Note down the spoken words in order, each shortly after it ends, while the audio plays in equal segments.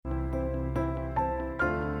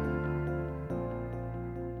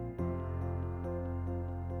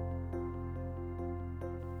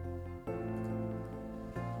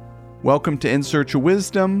Welcome to In Search of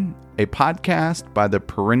Wisdom, a podcast by the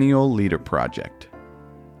Perennial Leader Project.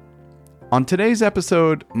 On today's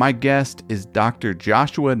episode, my guest is Dr.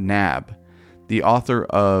 Joshua Knabb, the author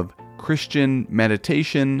of Christian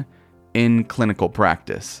Meditation in Clinical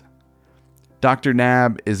Practice. Dr.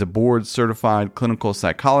 Knabb is a board-certified clinical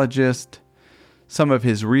psychologist. Some of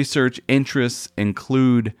his research interests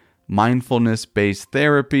include mindfulness-based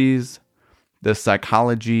therapies, the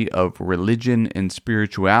psychology of religion and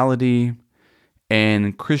spirituality,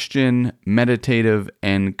 and Christian meditative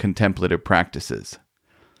and contemplative practices.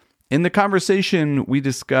 In the conversation, we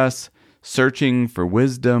discuss searching for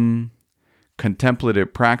wisdom,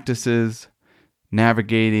 contemplative practices,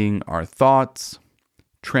 navigating our thoughts,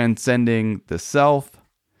 transcending the self,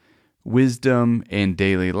 wisdom in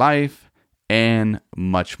daily life, and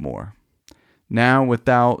much more. Now,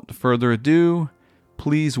 without further ado,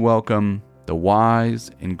 please welcome the wise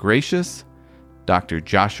and gracious Dr.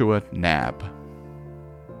 Joshua Knabb.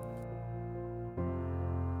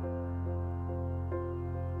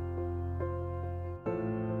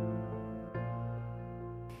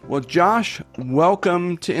 Well, Josh,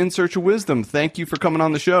 welcome to In Search of Wisdom. Thank you for coming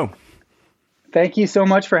on the show. Thank you so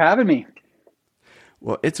much for having me.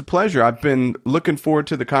 Well, it's a pleasure. I've been looking forward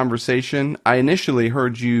to the conversation. I initially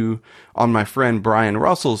heard you on my friend Brian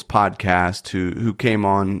Russell's podcast, who came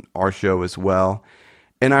on our show as well.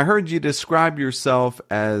 And I heard you describe yourself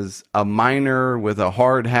as a miner with a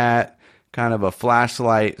hard hat, kind of a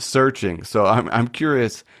flashlight searching. So I'm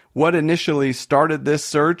curious, what initially started this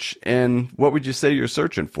search, and what would you say you're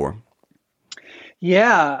searching for?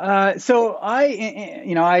 Yeah, so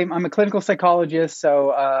I'm a clinical psychologist,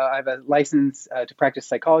 so I have a license to practice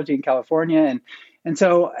psychology in California, and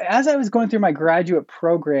so as I was going through my graduate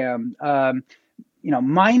program,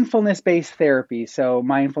 mindfulness-based therapy, so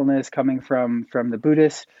mindfulness coming from the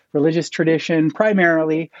Buddhist religious tradition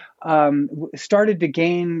primarily, started to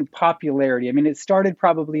gain popularity. I mean, it started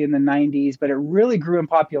probably in the 90s, but it really grew in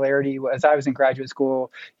popularity as I was in graduate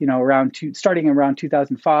school, starting around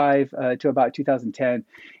 2005 to about 2010.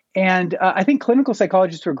 And I think clinical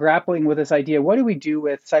psychologists were grappling with this idea: what do we do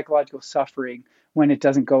with psychological suffering when it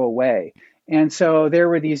doesn't go away? And so there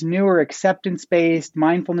were these newer acceptance-based,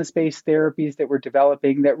 mindfulness-based therapies that were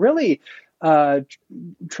developing that really tried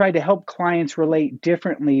to help clients relate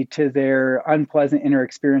differently to their unpleasant inner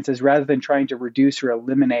experiences rather than trying to reduce or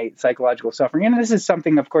eliminate psychological suffering. And this is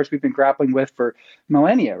something, of course, we've been grappling with for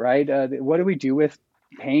millennia, right? What do we do with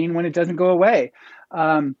pain when it doesn't go away?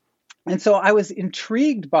 And so I was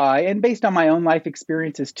intrigued by, and based on my own life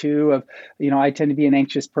experiences too, of, I tend to be an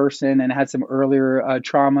anxious person and had some earlier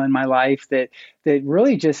trauma in my life that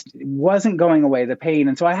really just wasn't going away, the pain.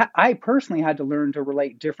 And so I personally had to learn to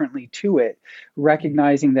relate differently to it,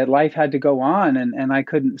 recognizing that life had to go on, and I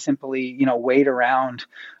couldn't simply, wait around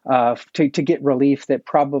to get relief that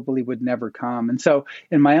probably would never come. And so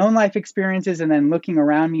in my own life experiences, and then looking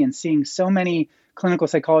around me and seeing so many clinical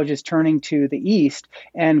psychologists turning to the East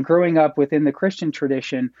and growing up within the Christian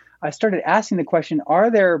tradition, I started asking the question: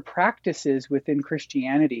 are there practices within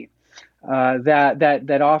Christianity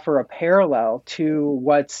that offer a parallel to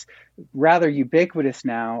what's rather ubiquitous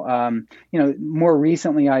now? More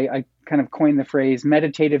recently, I kind of coined the phrase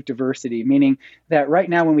meditative diversity, meaning that right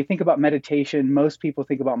now when we think about meditation, most people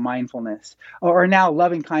think about mindfulness, or now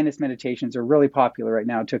loving kindness meditations are really popular right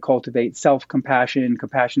now to cultivate self-compassion,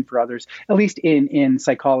 compassion for others, at least in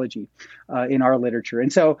psychology, in our literature.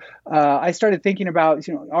 And so I started thinking about,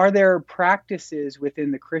 are there practices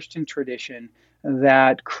within the Christian tradition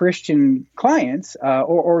that Christian clients,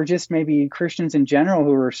 or just maybe Christians in general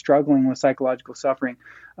who are struggling with psychological suffering,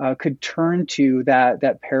 could turn to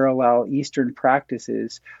that parallel Eastern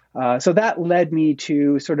practices. So that led me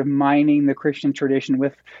to sort of mining the Christian tradition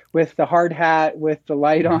with the hard hat, with the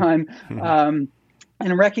light on,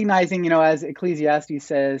 and recognizing, as Ecclesiastes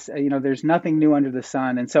says, there's nothing new under the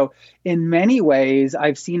sun. And so in many ways,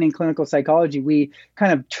 I've seen in clinical psychology, we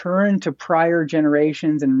kind of turn to prior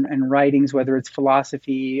generations and writings, whether it's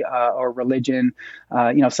philosophy or religion.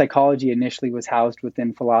 Psychology initially was housed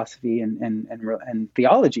within philosophy and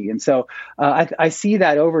theology. And so I see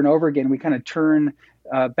that over and over again. We kind of turn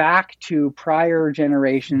back to prior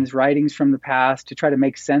generations, writings from the past, to try to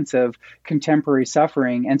make sense of contemporary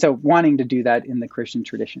suffering. And so wanting to do that in the Christian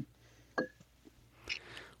tradition.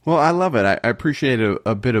 Well, I love it. I appreciate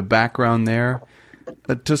a bit of background there.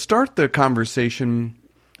 To start the conversation,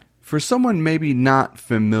 for someone maybe not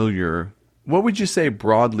familiar, what would you say,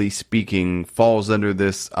 broadly speaking, falls under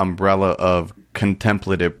this umbrella of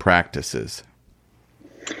contemplative practices?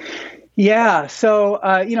 Yeah. So,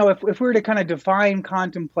 if we were to kind of define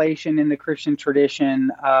contemplation in the Christian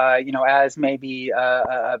tradition, as maybe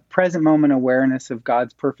a present moment awareness of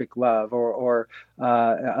God's perfect love, or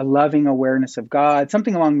a loving awareness of God,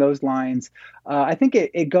 something along those lines, I think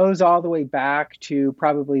it goes all the way back to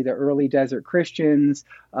probably the early desert Christians,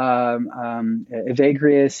 Evagrius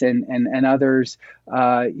and others,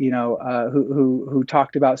 who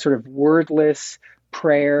talked about sort of wordless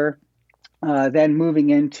prayer. Then moving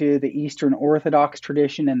into the Eastern Orthodox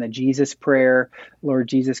tradition and the Jesus prayer, Lord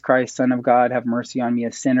Jesus Christ, Son of God, have mercy on me,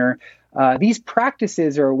 a sinner. These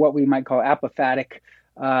practices are what we might call apophatic,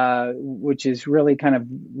 which is really kind of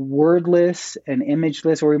wordless and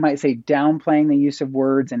imageless, or we might say downplaying the use of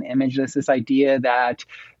words and imageless. This idea that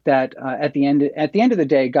at the end of the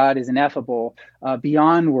day, God is ineffable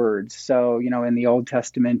beyond words. So in the Old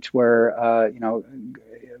Testament, where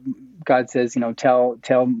God says, tell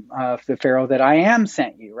the Pharaoh that I am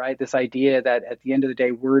sent you, right? This idea that at the end of the day,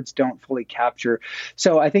 words don't fully capture.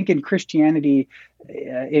 So I think in Christianity,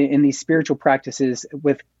 in these spiritual practices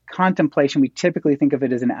with contemplation, we typically think of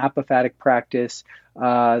it as an apophatic practice,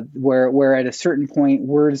 where at a certain point,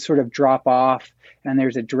 words sort of drop off and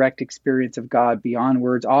there's a direct experience of God beyond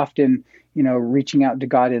words, often reaching out to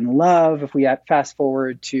God in love. If we fast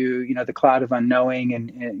forward to the cloud of unknowing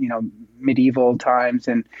and medieval times,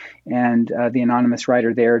 and the anonymous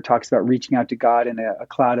writer there talks about reaching out to God in a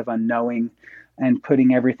cloud of unknowing and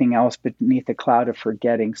putting everything else beneath a cloud of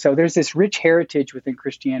forgetting. So there's this rich heritage within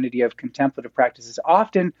Christianity of contemplative practices,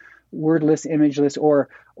 often wordless, imageless, or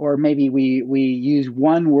maybe we use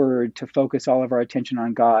one word to focus all of our attention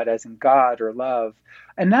on God, as in God or love.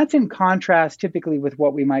 And that's in contrast typically with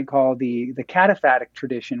what we might call the cataphatic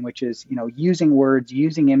tradition, which is using words,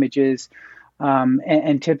 using images,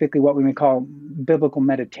 and typically what we may call biblical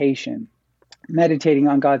meditation, meditating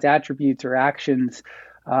on God's attributes or actions.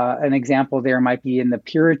 An example there might be in the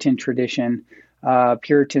Puritan tradition.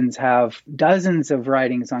 Puritans have dozens of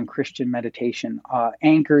writings on Christian meditation,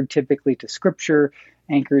 anchored typically to Scripture,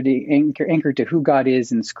 anchored to who God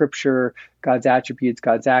is in Scripture, God's attributes,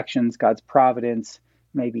 God's actions, God's providence,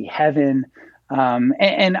 maybe heaven.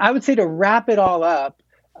 And I would say, to wrap it all up,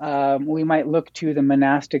 we might look to the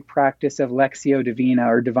monastic practice of Lectio Divina,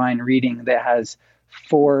 or divine reading, that has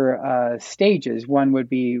 4 stages. One would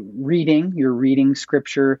be reading. You're reading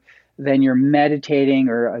Scripture. Then you're meditating,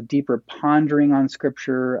 or a deeper pondering on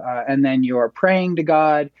Scripture, and then you're praying to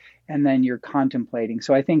God, and then you're contemplating.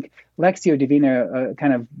 So I think Lectio Divina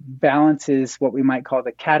kind of balances what we might call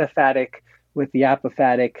the cataphatic with the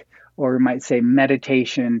apophatic, or we might say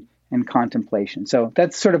meditation and contemplation. So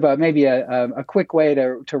that's sort of maybe a quick way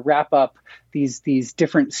to wrap up these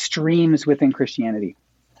different streams within Christianity.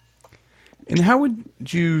 And how would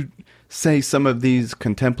you say some of these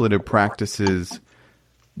contemplative practices,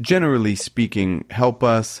 generally speaking, help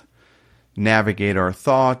us navigate our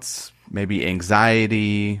thoughts, maybe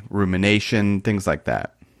anxiety, rumination, things like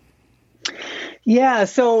that? Yeah,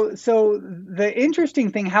 so the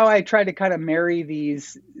interesting thing, how I try to kind of marry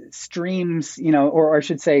these streams, or I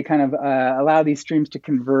should say kind of allow these streams to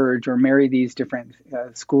converge, or marry these different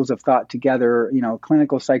schools of thought together,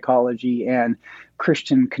 clinical psychology and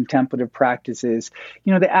Christian contemplative practices.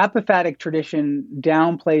 The apophatic tradition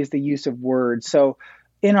downplays the use of words. So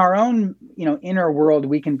in our own, inner world,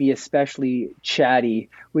 we can be especially chatty.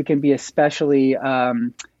 We can be especially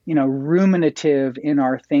ruminative in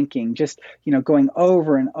our thinking, just, going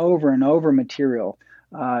over and over and over material.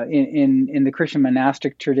 In the Christian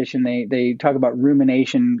monastic tradition, they talk about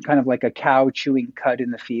rumination kind of like a cow chewing cud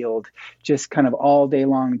in the field, just kind of all day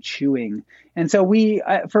long chewing. And so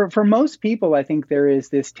for most people, I think there is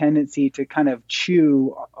this tendency to kind of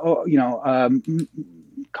chew,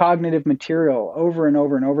 cognitive material over and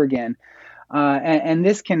over and over again. And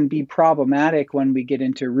this can be problematic when we get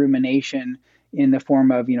into rumination in the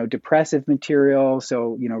form of, depressive material.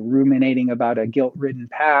 So, ruminating about a guilt-ridden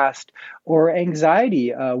past, or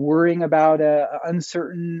anxiety, worrying about a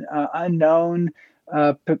uncertain, unknown,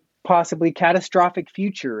 possibly catastrophic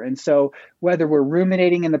future. And so whether we're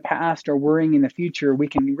ruminating in the past or worrying in the future, we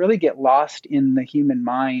can really get lost in the human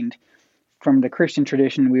mind. From the Christian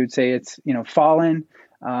tradition, we would say it's, fallen.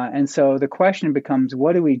 And so the question becomes,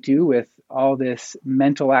 what do we do with all this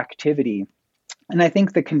mental activity? And I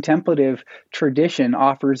think the contemplative tradition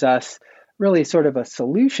offers us really sort of a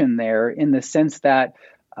solution there, in the sense that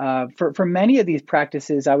for many of these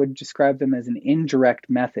practices, I would describe them as an indirect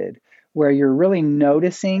method, where you're really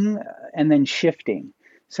noticing and then shifting.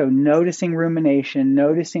 So noticing rumination,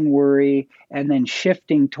 noticing worry, and then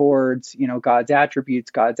shifting towards, God's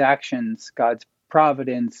attributes, God's actions, God's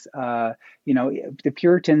providence. The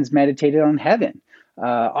Puritans meditated on heaven.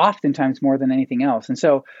 oftentimes more than anything else. And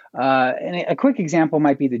so, and a quick example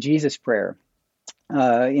might be the Jesus prayer.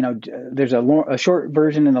 There's a short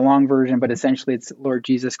version and a long version, but essentially it's Lord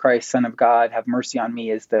Jesus Christ, Son of God, have mercy on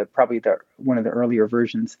me is probably one of the earlier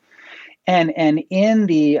versions. And in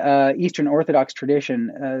the Eastern Orthodox tradition,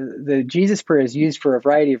 the Jesus prayer is used for a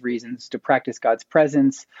variety of reasons: to practice God's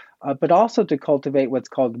presence, but also to cultivate what's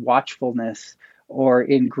called watchfulness, or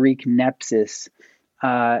in Greek nepsis,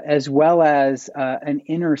 as well as an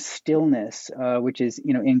inner stillness, which is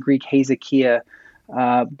in Greek hezekia,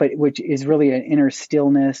 but which is really an inner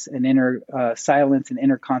stillness, an inner silence, and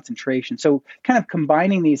inner concentration. So kind of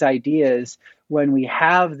combining these ideas, when we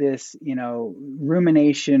have this,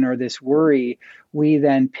 rumination or this worry, we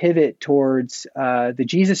then pivot towards the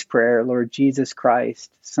Jesus prayer, Lord Jesus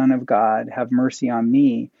Christ, Son of God, have mercy on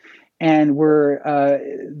me. And we're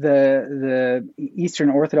the Eastern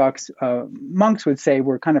Orthodox monks would say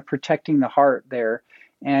we're kind of protecting the heart there.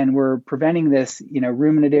 And we're preventing this,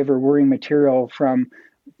 ruminative or worrying material from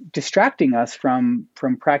distracting us from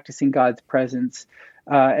practicing God's presence.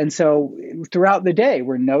 And so throughout the day,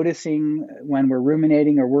 we're noticing when we're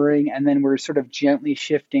ruminating or worrying, and then we're sort of gently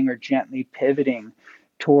shifting or gently pivoting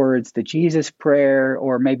towards the Jesus prayer,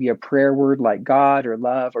 or maybe a prayer word like God or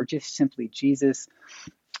love, or just simply Jesus.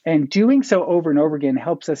 And doing so over and over again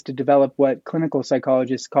helps us to develop what clinical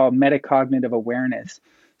psychologists call metacognitive awareness.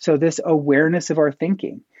 So this awareness of our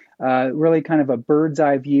thinking, really kind of a bird's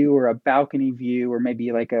eye view or a balcony view, or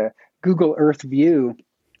maybe like a Google Earth view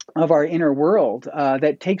of our inner world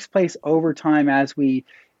that takes place over time as we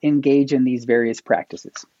engage in these various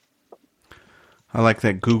practices. I like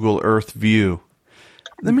that Google Earth view.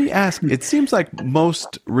 Let me ask, it seems like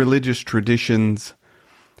most religious traditions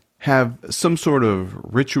have some sort of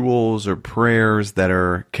rituals or prayers that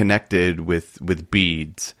are connected with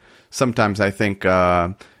beads. Sometimes I think,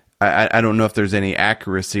 I don't know if there's any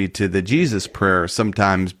accuracy to the Jesus prayer,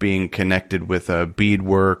 sometimes being connected with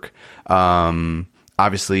beadwork.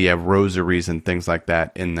 Obviously, you have rosaries and things like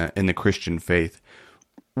that in the Christian faith.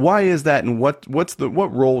 Why is that, and what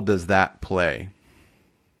role does that play?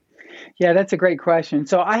 Yeah, that's a great question.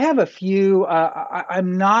 So I have a few,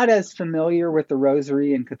 I'm not as familiar with the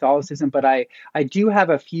rosary in Catholicism, but I do have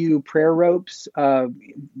a few prayer ropes,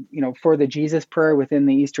 for the Jesus prayer within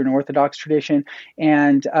the Eastern Orthodox tradition.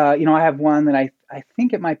 And, I have one that I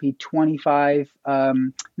think it might be 25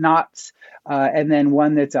 knots, and then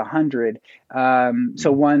one that's 100.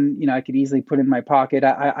 So one, I could easily put in my pocket.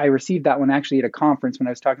 I received that one actually at a conference when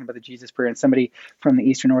I was talking about the Jesus prayer, and somebody from the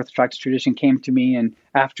Eastern Orthodox tradition came to me and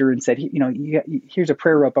said, here's a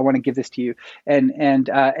prayer rope. I want to give this to you. And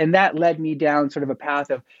that led me down sort of a path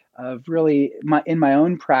of really in my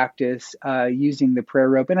own practice, using the prayer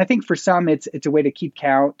rope. And I think for some, it's a way to keep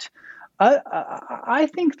count. I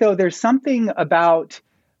think, though, there's something about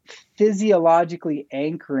physiologically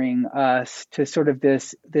anchoring us to sort of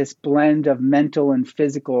this blend of mental and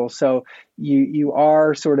physical. So you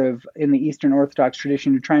are sort of in the Eastern Orthodox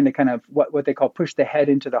tradition, you're trying to kind of what they call push the head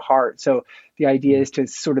into the heart. So the idea is to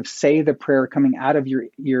sort of say the prayer coming out of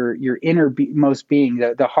your innermost being,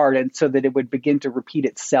 the heart, and so that it would begin to repeat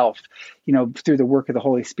itself, through the work of the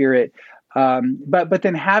Holy Spirit. But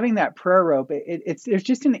then having that prayer rope, there's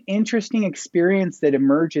just an interesting experience that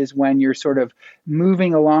emerges when you're sort of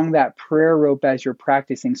moving along that prayer rope as you're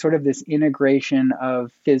practicing, sort of this integration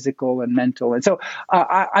of physical and mental. And so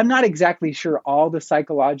I'm not exactly sure all the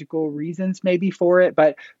psychological reasons maybe for it,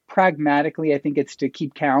 but pragmatically, I think it's to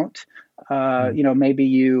keep count. Maybe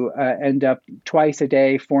you end up twice a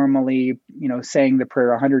day formally, saying the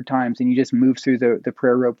prayer 100 times, and you just move through the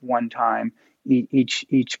prayer rope one time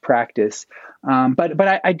each practice.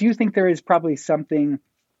 But I do think there is probably something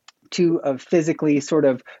to physically sort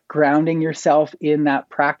of grounding yourself in that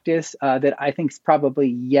practice that I think is probably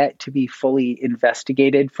yet to be fully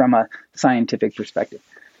investigated from a scientific perspective.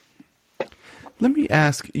 Let me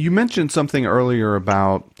ask, you mentioned something earlier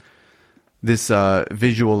about this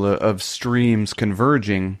visual of streams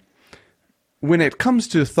converging. When it comes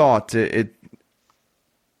to thoughts,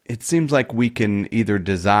 it seems like we can either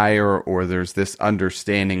desire or there's this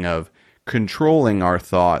understanding of controlling our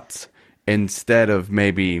thoughts instead of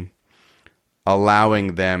maybe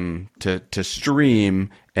allowing them to stream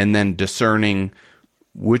and then discerning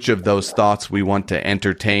which of those thoughts we want to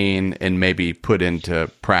entertain and maybe put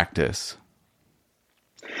into practice.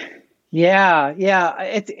 Yeah.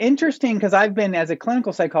 It's interesting because I've been, as a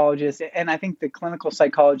clinical psychologist, and I think the clinical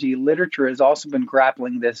psychology literature has also been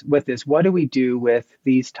grappling with this. What do we do with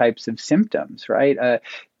these types of symptoms, right?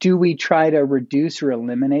 Do we try to reduce or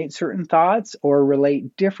eliminate certain thoughts or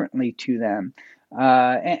relate differently to them?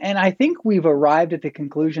 And I think we've arrived at the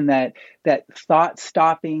conclusion that thought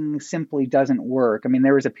stopping simply doesn't work. I mean,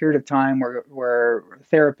 there was a period of time where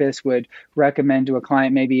therapists would recommend to a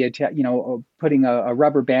client maybe putting a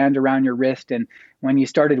rubber band around your wrist, and when you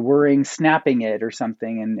started worrying, snapping it or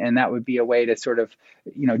something, and that would be a way to sort of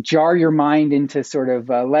jar your mind into sort of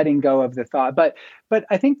letting go of the thought. But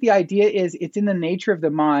I think the idea is it's in the nature of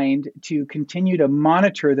the mind to continue to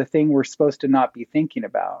monitor the thing we're supposed to not be thinking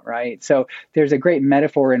about, right? So there's a great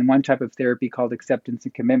metaphor in one type of therapy called acceptance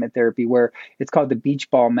and commitment therapy, where it's called the beach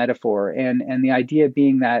ball metaphor. And the idea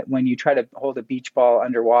being that when you try to hold a beach ball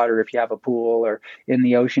underwater, if you have a pool or in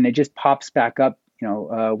the ocean, it just pops back up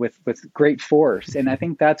with great force. And I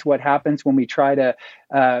think that's what happens when we try to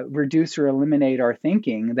reduce or eliminate our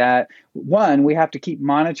thinking. That one, we have to keep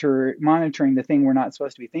monitoring the thing we're not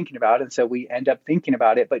supposed to be thinking about, and so we end up thinking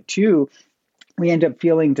about it. But two, we end up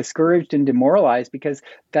feeling discouraged and demoralized because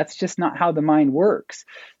that's just not how the mind works.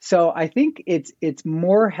 So I think it's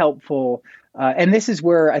more helpful. And this is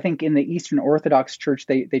where I think in the Eastern Orthodox Church,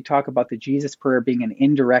 they talk about the Jesus prayer being an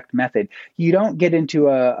indirect method. You don't get into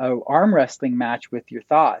a arm wrestling match with your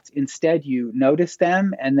thoughts. Instead, you notice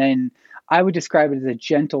them, and then I would describe it as a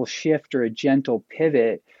gentle shift or a gentle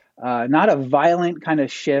pivot. Not a violent kind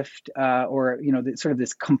of shift or sort of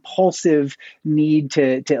this compulsive need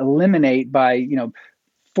to eliminate by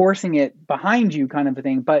forcing it behind you kind of a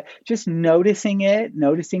thing, but just noticing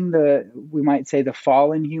we might say the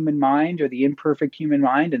fallen human mind or the imperfect human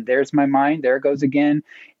mind, and there's my mind, there it goes again,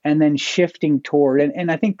 and then shifting toward. And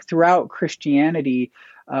I think throughout Christianity,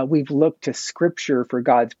 we've looked to Scripture for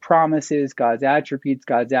God's promises, God's attributes,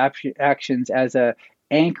 God's actions as a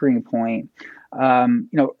anchoring point.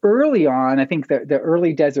 Early on, I think the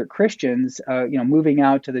early desert Christians, moving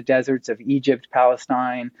out to the deserts of Egypt,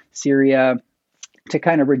 Palestine, Syria, to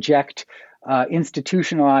kind of reject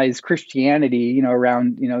institutionalized Christianity,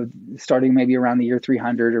 around, starting maybe around the year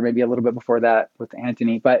 300 or maybe a little bit before that with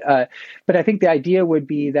Antony. But I think the idea would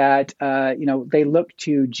be that, they look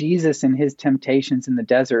to Jesus and his temptations in the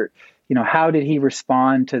desert. How did he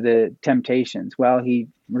respond to the temptations? Well, he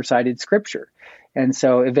recited Scripture. And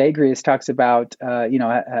so Evagrius talks about,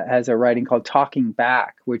 has a writing called Talking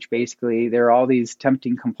Back, which basically there are all these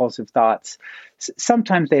tempting, compulsive thoughts.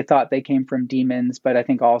 Sometimes they thought they came from demons, but I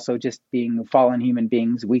think also just being fallen human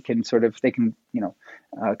beings, they can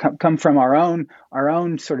come from our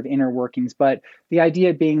own sort of inner workings. But the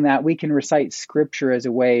idea being that we can recite Scripture as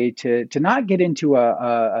a way to not get into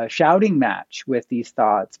a shouting match with these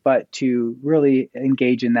thoughts, but to really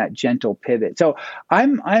engage in that gentle pivot. So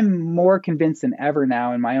I'm more convinced than ever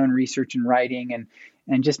now in my own research and writing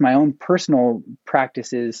and just my own personal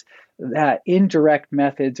practices that indirect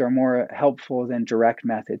methods are more helpful than direct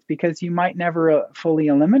methods, because you might never fully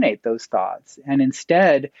eliminate those thoughts. And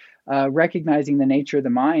instead, recognizing the nature of the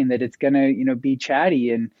mind, that it's going to, be chatty.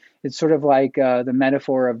 And it's sort of like the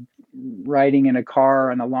metaphor of riding in a car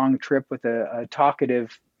on a long trip with a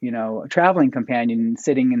talkative, a traveling companion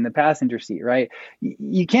sitting in the passenger seat, right?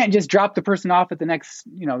 You can't just drop the person off at the next,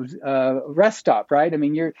 rest stop, right? I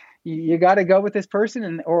mean, you got to go with this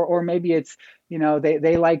person, or maybe it's,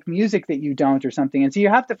 they like music that you don't or something. And so you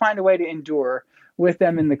have to find a way to endure with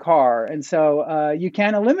them in the car. And so you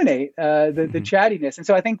can't eliminate the chattiness. And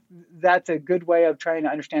so I think that's a good way of trying to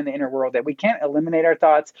understand the inner world, that we can't eliminate our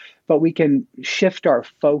thoughts, but we can shift our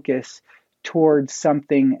focus towards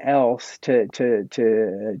something else to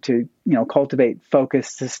cultivate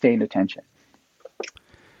focused, sustained attention.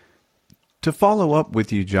 To follow up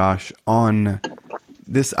with you, Josh, on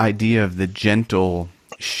this idea of the gentle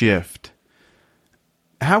shift,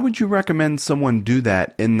 how would you recommend someone do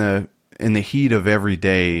that in the heat of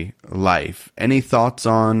everyday life? Any thoughts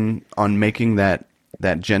on making that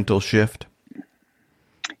gentle shift?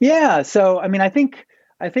 Yeah. So, I mean, I think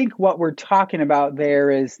what we're talking about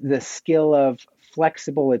there is the skill of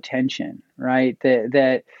flexible attention, right?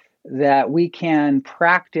 That we can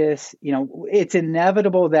practice. It's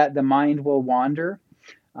inevitable that the mind will wander.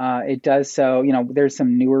 It does so. There's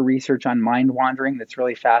some newer research on mind wandering that's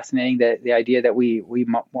really fascinating. That the idea that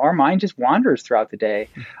our mind just wanders throughout the day,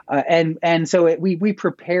 and so we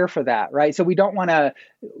prepare for that, right? So we don't want to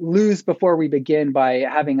lose before we begin by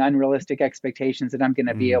having unrealistic expectations that I'm going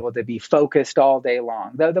to be able to be focused all day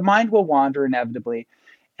long. The mind will wander inevitably,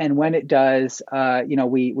 and when it does,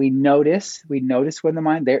 we notice when the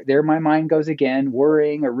mind there my mind goes again,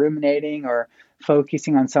 worrying or ruminating or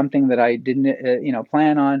focusing on something that I didn't,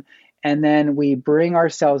 plan on. And then we bring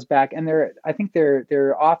ourselves back. And I think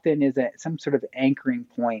there often is some sort of anchoring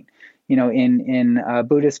point, in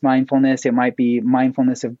Buddhist mindfulness. It might be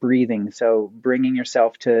mindfulness of breathing. So bringing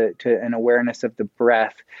yourself to an awareness of the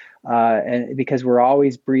breath, and because we're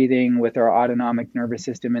always breathing with our autonomic nervous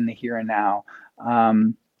system in the here and now.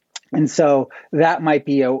 And so that might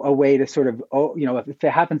be a way to sort of, if it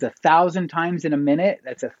happens 1,000 times in a minute,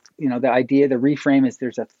 that's the idea, the reframe is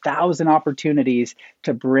there's 1,000 opportunities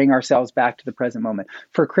to bring ourselves back to the present moment.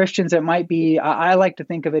 For Christians, it might be, I like to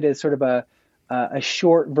think of it as sort of a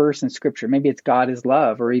short verse in scripture. Maybe it's God is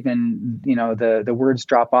love, or even, the words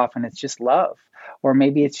drop off and it's just love. Or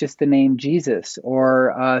maybe it's just the name Jesus,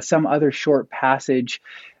 or some other short passage.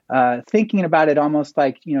 Thinking about it almost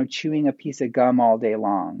like, chewing a piece of gum all day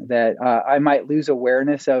long, that I might lose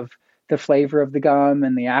awareness of the flavor of the gum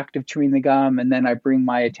and the act of chewing the gum, and then I bring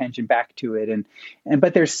my attention back to it.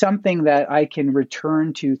 But there's something that I can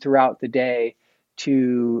return to throughout the day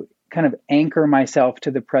to kind of anchor myself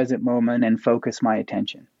to the present moment and focus my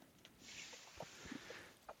attention.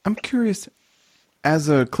 I'm curious, as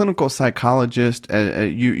a clinical psychologist,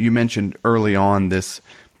 you mentioned early on this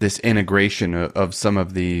integration of some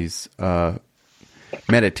of these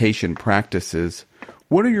meditation practices.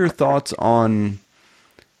 What are your thoughts on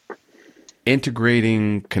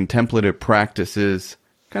integrating contemplative practices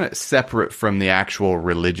kind of separate from the actual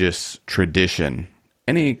religious tradition?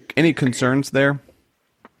 Any concerns there?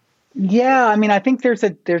 Yeah, I mean, I think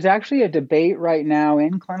there's actually a debate right now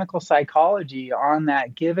in clinical psychology on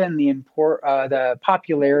that, given the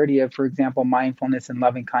popularity of, for example, mindfulness and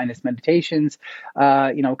loving kindness meditations,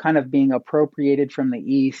 kind of being appropriated from the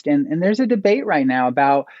East, and there's a debate right now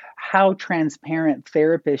about how transparent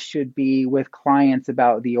therapists should be with clients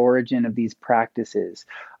about the origin of these practices.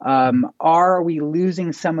 Are we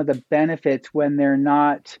losing some of the benefits when they're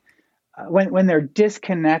not? When they're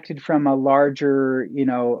disconnected from a larger,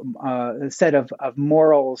 set of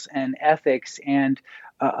morals and ethics and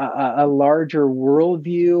a larger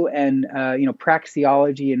worldview and,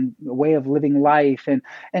 praxeology and way of living life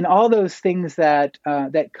and all those things that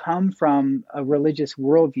come from a religious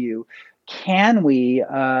worldview, can we,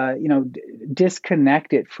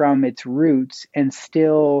 disconnect it from its roots and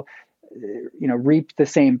still reap the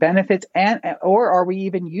same benefits, or are we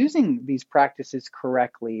even using these practices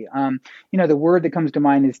correctly? The word that comes to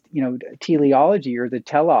mind is, teleology, or the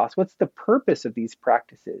telos. What's the purpose of these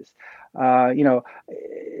practices?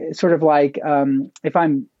 Sort of like if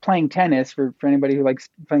I'm playing tennis, for anybody who likes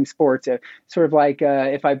playing sports, sort of like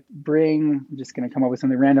if I bring, I'm just going to come up with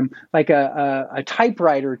something random, like a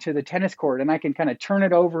typewriter to the tennis court, and I can kind of turn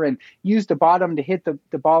it over and use the bottom to hit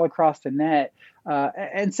the ball across the net.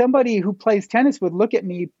 And somebody who plays tennis would look at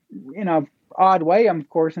me in a odd way, of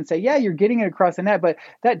course, and say, yeah, you're getting it across the net, but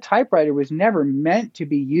that typewriter was never meant to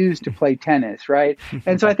be used to play tennis, right?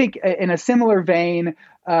 And so I think in a similar vein,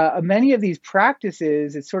 many of these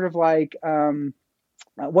practices, it's sort of like,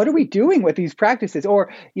 what are we doing with these practices?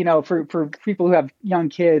 Or, for people who have young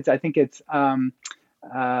kids, I think it's, what's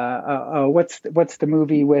the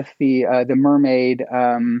movie with the mermaid?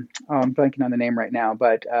 I'm blanking on the name right now,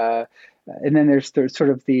 but and then there's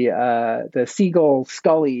sort of the seagull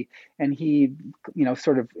Scully, and he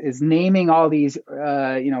sort of is naming all these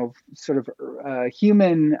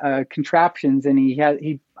human contraptions, and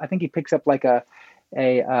I think he picks up like The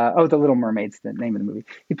Little Mermaid's the name of the movie.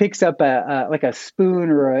 He picks up like a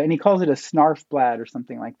spoon and he calls it a snarfblad or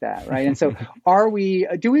something like that, right? And so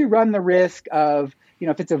do we run the risk of,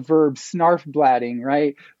 if it's a verb, snarfbladding,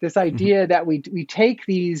 right? This idea that we take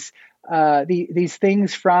these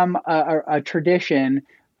things from a tradition,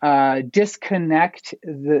 disconnect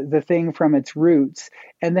the thing from its roots,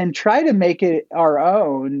 and then try to make it our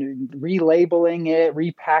own, relabeling it,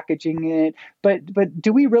 repackaging it. But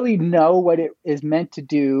do we really know what it is meant to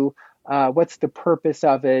do? What's the purpose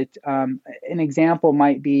of it? An example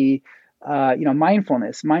might be,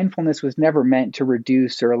 mindfulness. Mindfulness was never meant to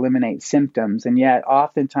reduce or eliminate symptoms, and yet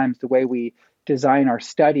oftentimes the way we design our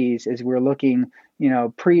studies is we're looking,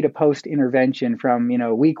 pre to post intervention from,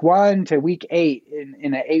 week 1 to week 8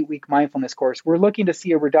 in an 8-week mindfulness course. We're looking to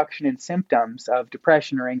see a reduction in symptoms of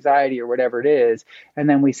depression or anxiety or whatever it is. And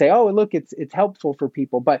then we say, oh, look, it's helpful for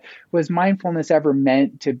people. But was mindfulness ever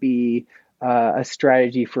meant to be a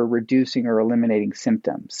strategy for reducing or eliminating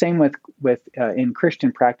symptoms? Same with in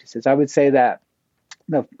Christian practices. I would say that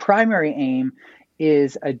the primary aim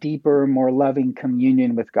is a deeper, more loving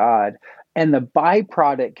communion with God. And the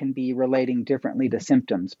byproduct can be relating differently to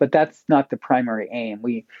symptoms, but that's not the primary aim.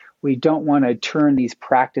 We don't want to turn these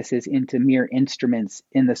practices into mere instruments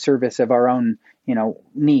in the service of our own,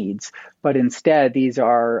 needs, but instead these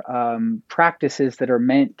are practices that are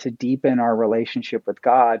meant to deepen our relationship with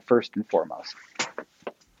God first and foremost.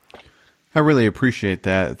 I really appreciate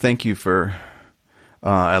that. Thank you for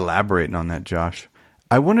elaborating on that, Josh.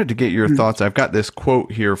 I wanted to get your thoughts. I've got this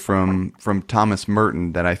quote here from Thomas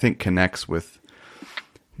Merton that I think connects with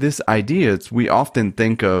this idea. We often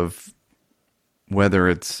think of whether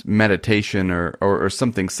it's meditation or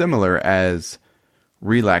something similar as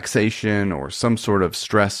relaxation or some sort of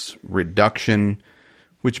stress reduction,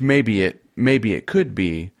 which maybe it could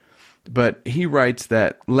be. But he writes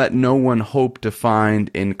that let no one hope to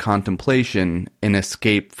find in contemplation an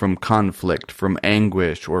escape from conflict, from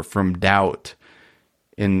anguish, or from doubt.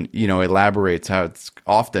 And, elaborates how it's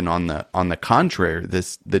often on the contrary,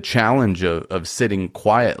 the challenge of sitting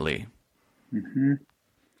quietly. Mm-hmm.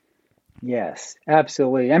 Yes,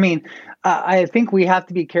 absolutely. I mean, I think we have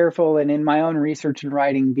to be careful, and in my own research and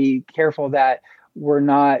writing, be careful that we're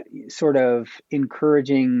not sort of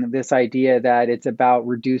encouraging this idea that it's about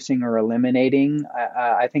reducing or eliminating.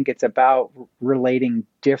 I think it's about relating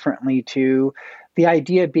differently to the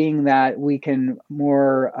idea being that we can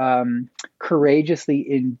more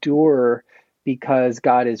courageously endure because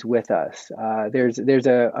God is with us. There's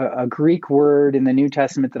a Greek word in the New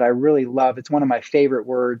Testament that I really love. It's one of my favorite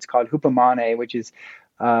words called hupomone, which is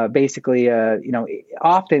basically,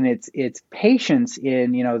 often it's patience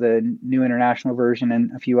in, the New International Version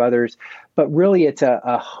and a few others, but really it's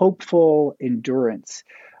a hopeful endurance.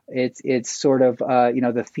 It's sort of,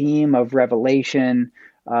 the theme of Revelation.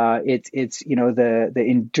 It's the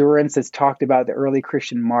endurance that's talked about the early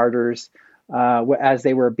Christian martyrs as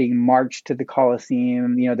they were being marched to the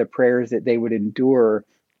Colosseum, the prayers that they would endure.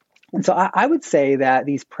 And so I would say that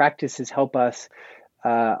these practices help us.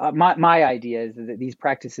 My idea is that these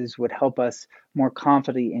practices would help us more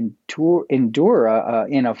confidently endure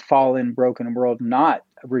in a fallen, broken world, not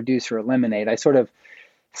reduce or eliminate. I sort of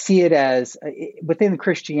see it as, within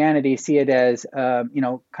Christianity,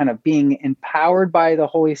 kind of being empowered by the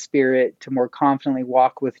Holy Spirit to more confidently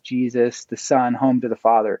walk with Jesus, the Son, home to the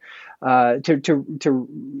Father, to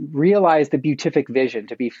realize the beatific vision,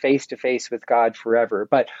 to be face to face with God forever.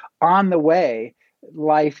 But on the way,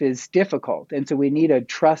 life is difficult. And so we need a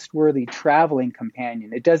trustworthy traveling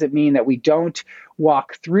companion. It doesn't mean that we don't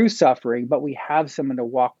walk through suffering, but we have someone to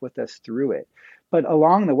walk with us through it. But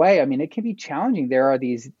along the way, I mean, it can be challenging. There are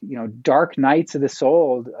these, dark nights of the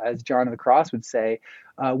soul, as John of the Cross would say,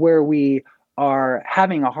 where we are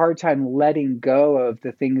having a hard time letting go of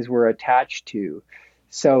the things we're attached to.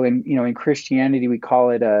 So in Christianity, we call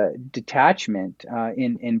it a detachment.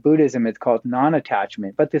 In Buddhism, it's called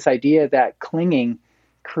non-attachment. But this idea that clinging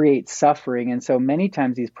creates suffering. And so many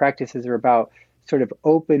times these practices are about sort of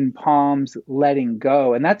open palms, letting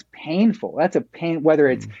go. And that's painful. That's a pain, whether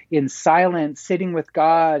it's in silence, sitting with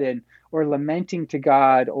God or lamenting to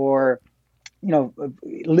God, or,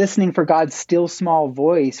 listening for God's still small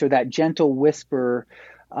voice or that gentle whisper.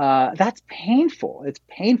 That's painful. It's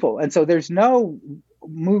painful. And so there's no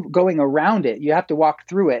going around it. You have to walk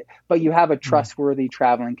through it, but you have a trustworthy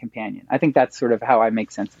traveling companion. I think that's sort of how I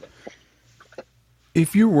make sense of it.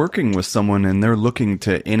 If you're working with someone and they're looking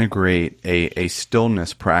to integrate a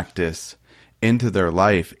stillness practice into their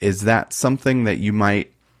life, is that something that you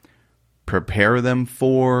might prepare them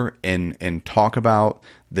for and talk about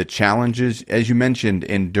the challenges? As you mentioned,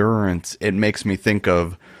 endurance, it makes me think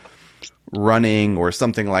of running or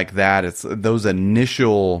something like that. It's those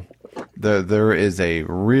initial, there is a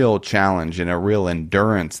real challenge and a real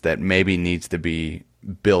endurance that maybe needs to be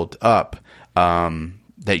built up,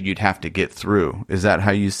 that you'd have to get through. Is that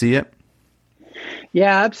how you see it?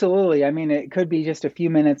 Yeah, absolutely. I mean, it could be just a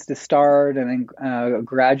few minutes to start and then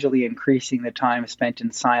gradually increasing the time spent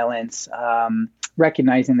in silence,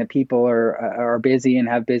 recognizing that people are busy and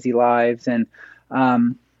have busy lives. And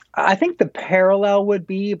I think the parallel would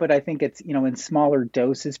be, but I think it's, in smaller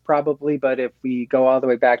doses probably. But if we go all the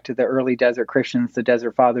way back to the early desert Christians, the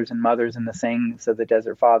desert fathers and mothers and the sayings of the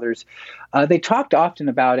desert fathers, they talked often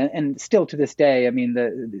about, and still to this day, I mean,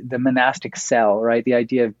 the monastic cell, right? The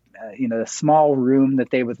idea of, the small room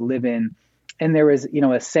that they would live in. And there was,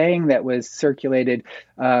 a saying that was circulated,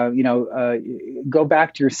 go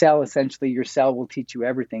back to your cell. Essentially, your cell will teach you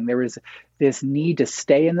everything. There was this need to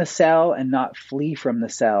stay in the cell and not flee from the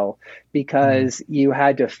cell because you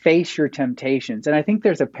had to face your temptations. And I think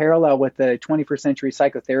there's a parallel with the 21st century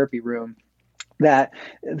psychotherapy room, that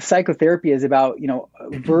psychotherapy is about,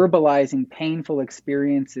 verbalizing painful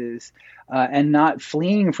experiences and not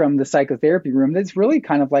fleeing from the psychotherapy room. That's really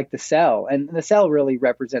kind of like the cell. And the cell really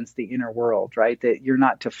represents the inner world, right? That you're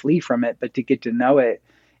not to flee from it, but to get to know it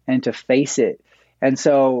and to face it. And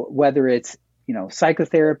so whether it's,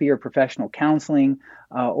 psychotherapy or professional counseling,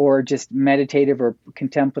 or just meditative or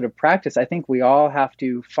contemplative practice. I think we all have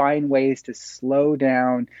to find ways to slow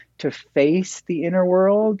down, to face the inner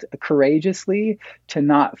world courageously, to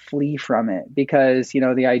not flee from it. Because,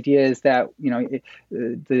 the idea is that,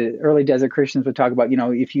 the early desert Christians would talk about,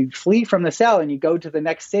 if you flee from the cell and you go to the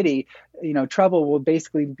next city, trouble will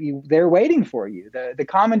basically be there waiting for you. The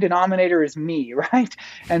common denominator is me, right?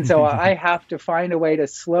 And so I have to find a way to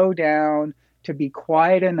slow down, to be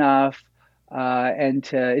quiet enough, and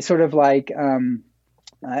to, it's sort of like,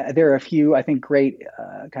 there are a few, I think, great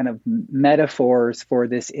kind of metaphors for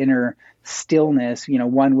this inner stillness.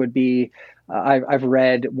 One would be, I've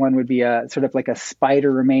read, one would be a sort of like a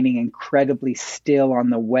spider remaining incredibly still on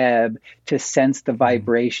the web to sense the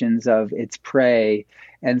vibrations of its prey.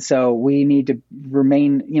 And so we need to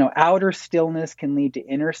remain, outer stillness can lead to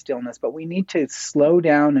inner stillness, but we need to slow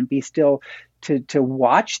down and be still to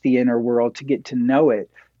watch the inner world, to get to know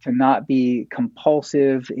it, to not be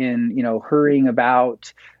compulsive in, hurrying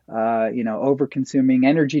about, over consuming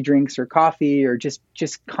energy drinks or coffee, or just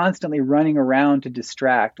constantly running around to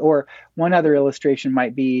distract. Or one other illustration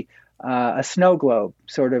might be a snow globe.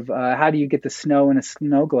 Sort of, how do you get the snow in a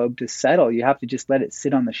snow globe to settle? You have to just let it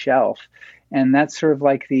sit on the shelf. And that's sort of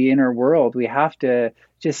like the inner world. We have to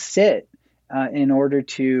just sit in order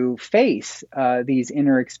to face these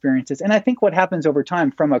inner experiences. And I think what happens over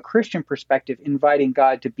time, from a Christian perspective, inviting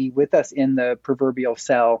God to be with us in the proverbial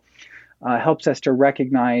cell helps us to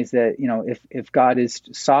recognize that, if God is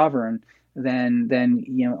sovereign, then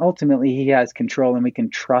ultimately he has control, and we can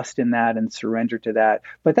trust in that and surrender to that.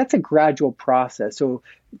 But that's a gradual process. So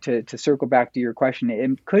to circle back to your question,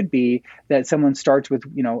 it could be that someone starts with,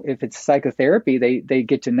 if it's psychotherapy, they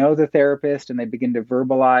get to know the therapist and they begin to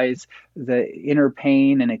verbalize the inner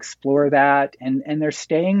pain and explore that, and they're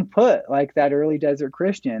staying put like that early desert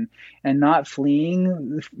Christian and not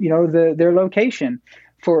fleeing, their location.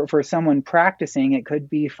 For someone practicing, it could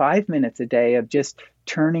be 5 minutes a day of just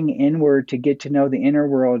turning inward to get to know the inner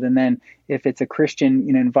world. And then if it's a Christian,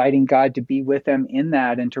 inviting God to be with them in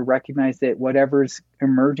that, and to recognize that whatever's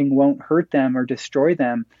emerging won't hurt them or destroy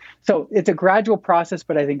them. So it's a gradual process,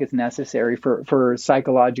 but I think it's necessary for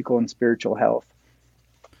psychological and spiritual health.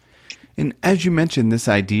 And as you mentioned, this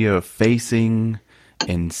idea of facing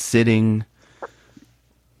and sitting,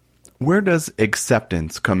 where does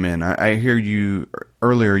acceptance come in? I hear you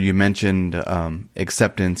earlier, you mentioned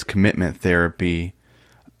acceptance commitment therapy.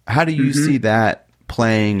 How do you see that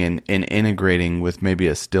playing and integrating with maybe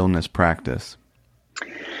a stillness practice?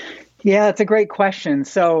 Yeah, it's a great question.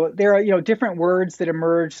 So there are, different words that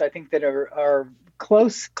emerged, I think, that are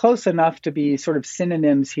close enough to be sort of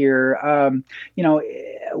synonyms here.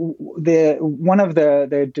 One of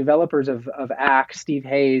the developers of ACT, Steve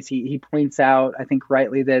Hayes, he points out, I think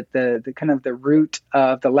rightly, that the kind of the root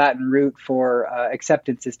of the Latin root for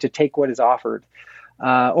acceptance is to take what is offered.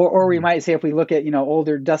 Or we might say, if we look at,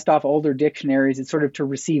 dust off older dictionaries, it's sort of to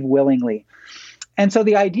receive willingly. And so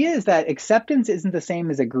the idea is that acceptance isn't the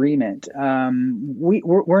same as agreement.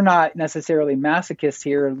 We're not necessarily masochists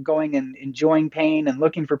here, going and enjoying pain and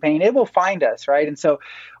looking for pain. It will find us, right? And so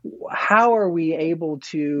how are we able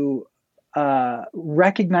to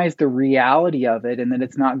recognize the reality of it, and that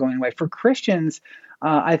it's not going away? For Christians,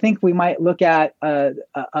 I think we might look at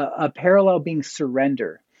a parallel being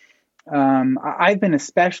surrender. I've been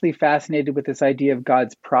especially fascinated with this idea of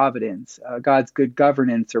God's providence, God's good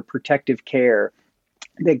governance or protective care,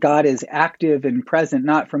 that God is active and present,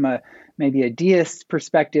 not from maybe a deist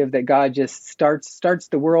perspective, that God just starts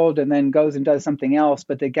the world and then goes and does something else,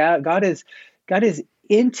 but that God is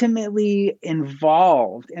intimately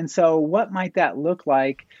involved. And so what might that look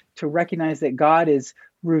like, to recognize that God is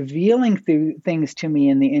revealing things to me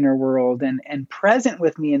in the inner world and present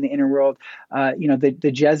with me in the inner world?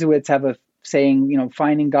 The Jesuits have a saying,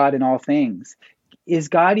 finding God in all things. Is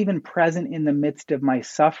God even present in the midst of my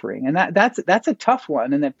suffering? And that's a tough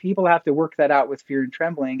one, and that people have to work that out with fear and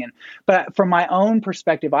trembling. But from my own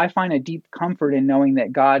perspective, I find a deep comfort in knowing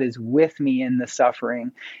that God is with me in the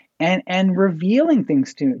suffering and revealing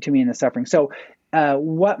things to me in the suffering. So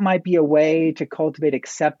what might be a way to cultivate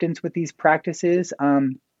acceptance with these practices?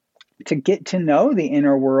 To get to know the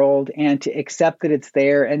inner world and to accept that it's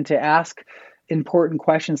there, and to ask important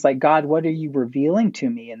questions like, God, what are you revealing to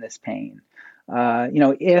me in this pain?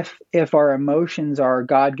 If our emotions are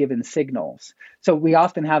God-given signals. So we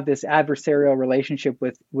often have this adversarial relationship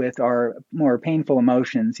with our more painful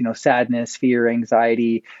emotions, sadness, fear,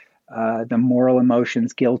 anxiety, the moral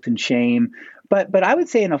emotions, guilt and shame. But I would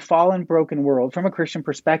say, in a fallen, broken world, from a Christian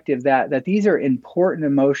perspective, that these are important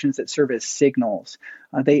emotions that serve as signals.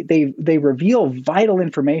 They reveal vital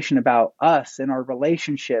information about us and our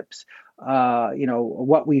relationships,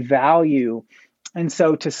 what we value. And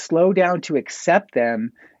so to slow down to accept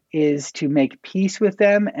them is to make peace with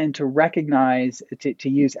them and to recognize, to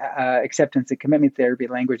use acceptance and commitment therapy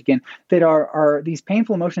language again, that are these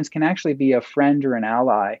painful emotions can actually be a friend or an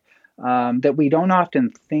ally. That we don't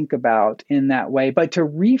often think about in that way, but to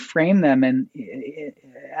reframe them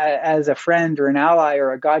as a friend or an ally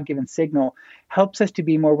or a God-given signal helps us to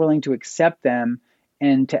be more willing to accept them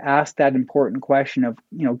and to ask that important question of,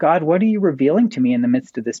 God, what are you revealing to me in the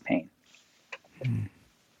midst of this pain?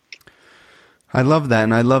 I love that,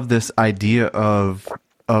 and I love this idea of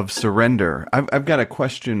surrender. I've got a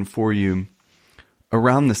question for you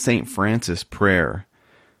around the St. Francis prayer.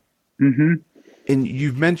 Mm-hmm. And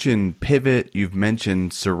you've mentioned pivot, you've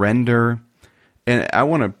mentioned surrender, and I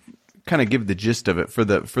want to kind of give the gist of it for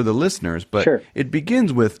the listeners, but Sure. It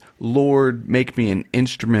begins with, Lord, make me an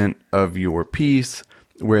instrument of your peace.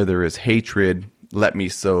 Where there is hatred, let me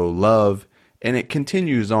sow love. And it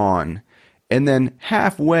continues on. And then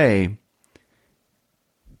halfway,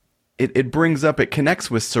 it brings up, it connects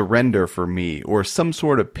with surrender for me, or some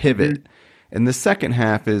sort of pivot. Mm-hmm. And the second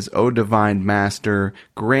half is, O divine master,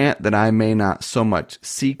 grant that I may not so much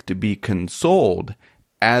seek to be consoled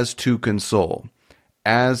as to console,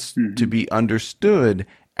 as to be understood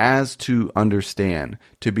as to understand,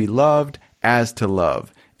 to be loved as to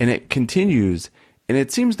love. And it continues, and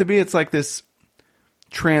it seems to be, it's like this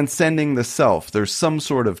transcending the self. There's some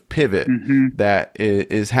sort of pivot that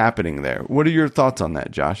is happening there. What are your thoughts on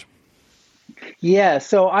that, Josh? Yeah,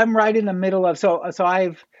 so I'm right in the middle of, so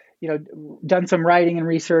I've, done some writing and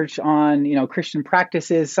research on, Christian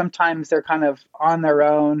practices. Sometimes they're kind of on their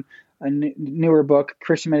own. A newer book,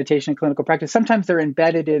 Christian Meditation and Clinical Practice. Sometimes they're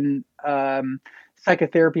embedded in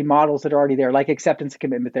psychotherapy models that are already there, like acceptance and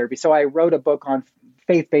commitment therapy. So I wrote a book on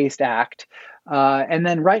faith-based ACT. And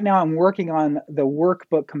then right now I'm working on the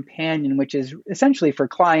workbook companion, which is essentially for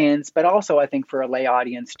clients, but also I think for a lay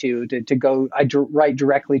audience too, to go, I write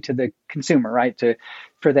directly to the consumer, right?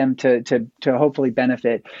 For them to hopefully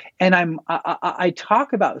benefit. And I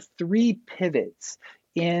talk about 3 pivots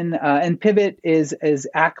and pivot is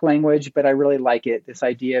ACT language, but I really like it. This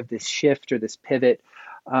idea of this shift or this pivot.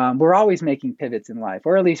 We're always making pivots in life,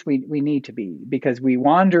 or at least we need to be, because we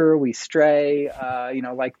wander, we stray,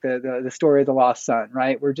 like the story of the lost son,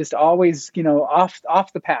 right? We're just always,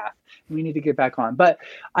 off the path. We need to get back on. But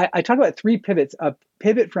I talk about 3 pivots: a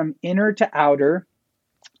pivot from inner to outer,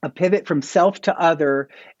 a pivot from self to other,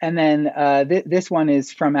 and then this one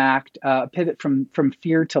is from ACT, pivot from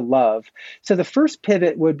fear to love. So the first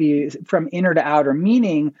pivot would be from inner to outer,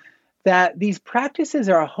 meaning that these practices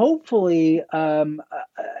are hopefully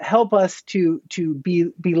help us to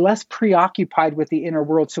be less preoccupied with the inner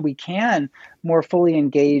world, so we can more fully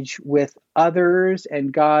engage with others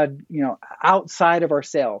and God, outside of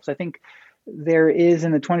ourselves. I think there is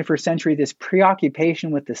in the 21st century this preoccupation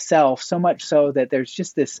with the self, so much so that there's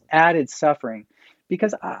just this added suffering.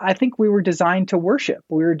 Because I think we were designed to worship.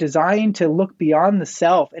 We were designed to look beyond the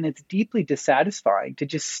self, and it's deeply dissatisfying to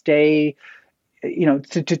just stay,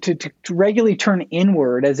 to regularly turn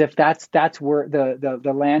inward as if that's where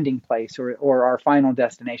the landing place or our final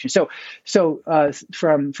destination. So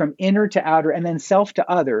from inner to outer, and then self to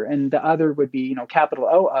other, and the other would be capital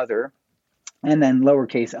O other, and then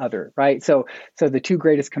lowercase other, right? So the 2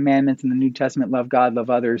 greatest commandments in the New Testament: love God,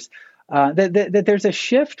 love others. That there's a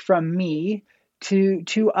shift from me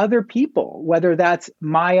to other people, whether that's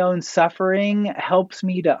my own suffering helps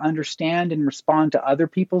me to understand and respond to other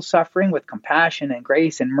people's suffering with compassion and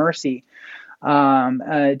grace and mercy,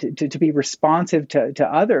 to be responsive to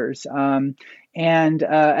others, and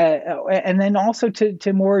then also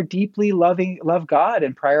to more deeply love God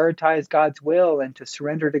and prioritize God's will, and to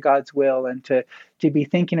surrender to God's will, and to be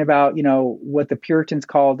thinking about what the Puritans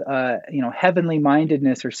called heavenly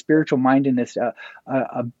mindedness or spiritual mindedness,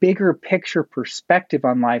 a bigger picture perspective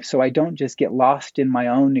on life, so I don't just get lost in my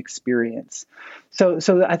own experience.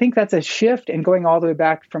 So I think that's a shift, and going all the way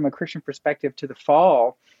back from a Christian perspective to the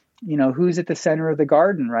fall. Who's at the center of the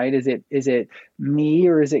garden, right? Is it me,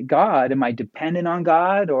 or is it God? Am I dependent on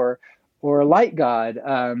God or like God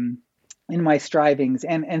in my strivings?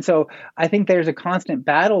 And so I think there's a constant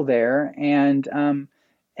battle there, and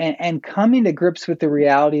coming to grips with the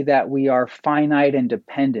reality that we are finite and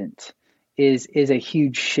dependent is a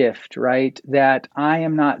huge shift, right? That I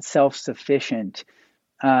am not self-sufficient.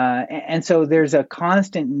 And so there's a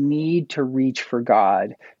constant need to reach for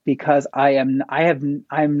God, because I am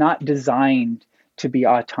not designed to be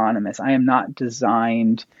autonomous. I am not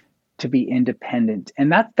designed to be independent.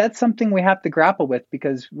 And that's something we have to grapple with,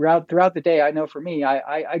 because throughout the day, I know for me,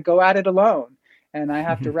 I go at it alone. and I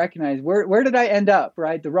have to recognize where did I end up,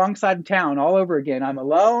 right? The wrong side of town all over again. I'm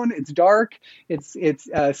alone. It's dark. It's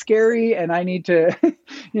scary, and I need to,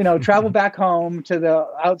 travel back home to the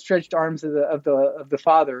outstretched arms of the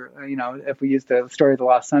Father. If we use the story of the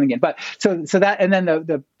lost son again. But so that, and then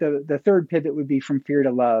the third pivot would be from fear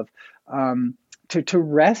to love, to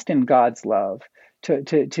rest in God's love.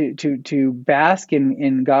 To bask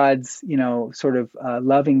in God's sort of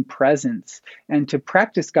loving presence, and to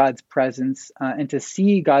practice God's presence, and to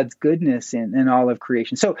see God's goodness in all of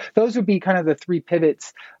creation. So those would be kind of the three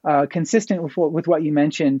pivots, consistent with what you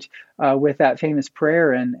mentioned with that famous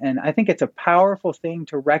prayer. And I think it's a powerful thing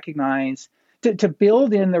to recognize, to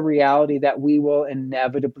build in the reality that we will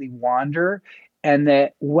inevitably wander. And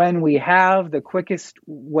that when we have, the quickest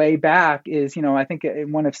way back is, I think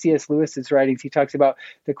in one of C.S. Lewis's writings, he talks about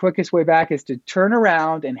the quickest way back is to turn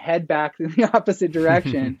around and head back in the opposite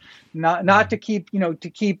direction, not to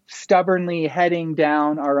keep stubbornly heading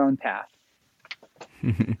down our own path.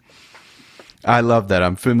 I love that.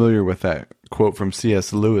 I'm familiar with that quote from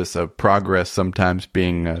C.S. Lewis of progress sometimes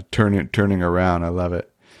being turning around. I love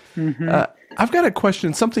it. Mm-hmm. I've got a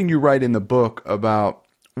question, something you write in the book about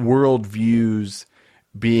worldviews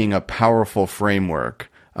being a powerful framework.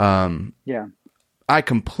 I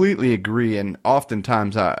completely agree. And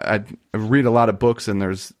oftentimes I read a lot of books, and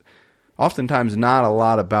there's oftentimes not a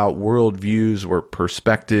lot about worldviews or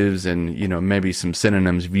perspectives and, maybe some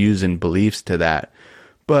synonyms, views and beliefs to that.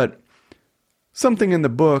 But something in the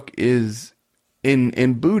book is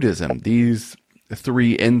in Buddhism, these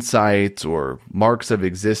three insights or marks of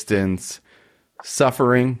existence: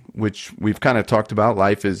 suffering, which we've kind of talked about,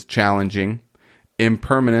 life is challenging;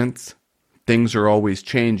 impermanence, things are always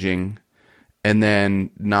changing; and then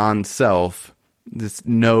non-self, this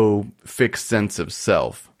no fixed sense of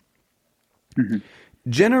self. Mm-hmm.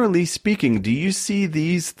 Generally speaking, do you see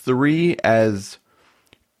these three as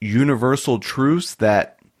universal truths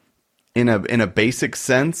that in a basic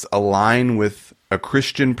sense align with a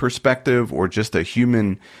Christian perspective or just a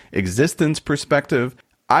human existence perspective?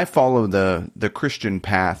 I follow the Christian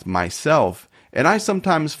path myself, and I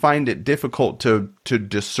sometimes find it difficult to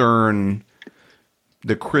discern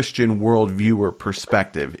the Christian worldview or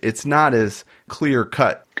perspective. It's not as clear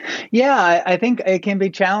cut. Yeah, I think it can be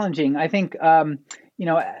challenging. I think,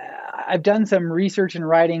 I've done some research and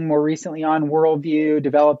writing more recently on worldview,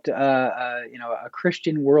 developed a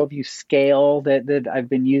Christian worldview scale that I've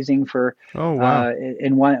been using for. Oh, wow.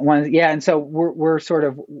 In one. Yeah. And so we're sort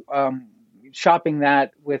of, shopping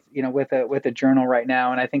that with a journal right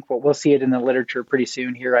now, and I think we'll see it in the literature pretty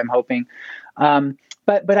soon here, I'm hoping.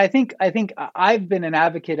 But I think I've been an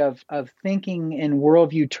advocate of thinking in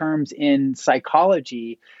worldview terms in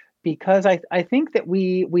psychology, because I think that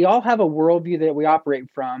we all have a worldview that we operate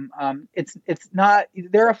from. It's not,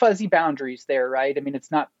 there are fuzzy boundaries there, right? I mean,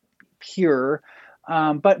 it's not pure.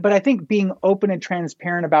 But I think being open and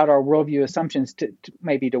transparent about our worldview assumptions to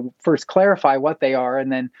first clarify what they are,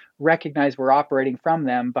 and then recognize we're operating from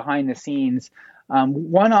them behind the scenes.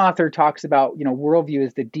 One author talks about, worldview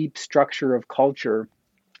as the deep structure of culture.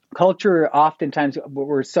 Culture, oftentimes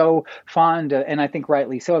we're so fond, and I think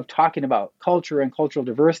rightly so, of talking about culture and cultural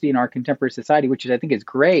diversity in our contemporary society, which I think is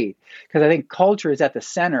great, because I think culture is at the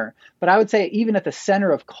center. But I would say even at the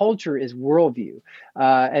center of culture is worldview,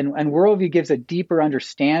 and worldview gives a deeper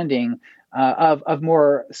understanding of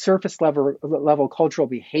more surface level cultural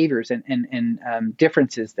behaviors and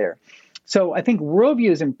differences there. So I think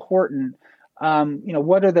worldview is important.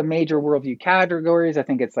 What are the major worldview categories? I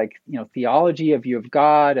think it's like, theology, a view of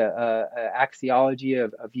God, axiology,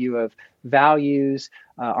 a view of values,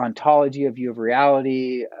 ontology, a view of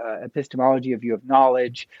reality, epistemology, a view of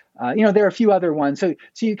knowledge. There are a few other ones. So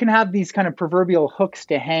you can have these kind of proverbial hooks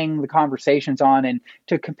to hang the conversations on and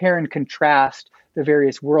to compare and contrast the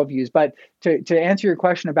various worldviews. But to answer your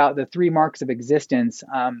question about the three marks of existence,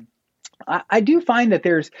 I do find that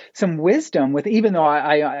there's some wisdom with, even though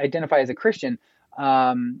I identify as a Christian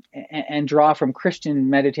and draw from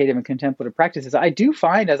Christian meditative and contemplative practices, I do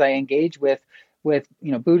find as I engage with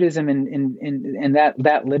Buddhism and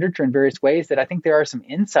that literature in various ways, that I think there are some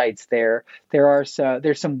insights there. There's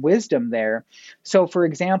some wisdom there. So, for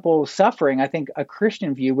example, suffering, I think a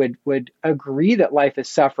Christian view would agree that life is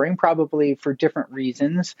suffering, probably for different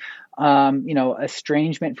reasons.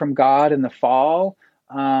 Estrangement from God and the fall.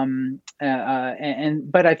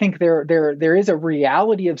 But I think there is a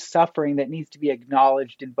reality of suffering that needs to be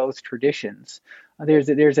acknowledged in both traditions. There's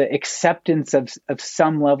an acceptance of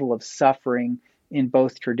some level of suffering in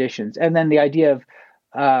both traditions, and then the idea of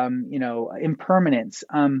impermanence.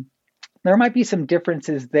 There might be some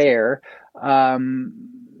differences there.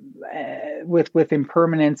 with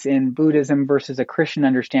impermanence in Buddhism versus a Christian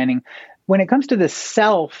understanding. When it comes to the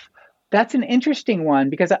self, that's an interesting one,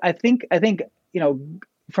 because I think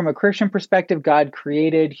from a Christian perspective, God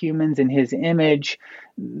created humans in His image.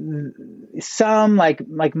 Some like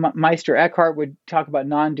Meister Eckhart would talk about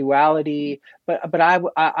non-duality, but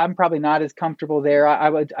I'm probably not as comfortable there. I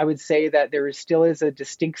would say that still is a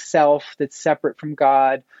distinct self that's separate from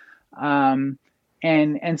God. And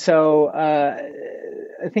so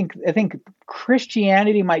I think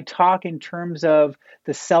Christianity might talk in terms of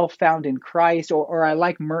the self found in Christ, or I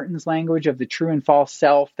like Merton's language of the true and false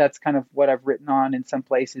self. That's kind of what I've written on in some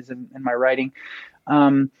places in my writing.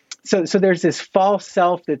 So there's this false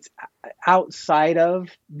self that's outside of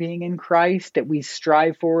being in Christ that we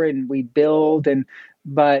strive for and we build,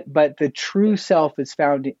 but the true self is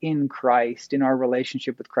found in Christ, in our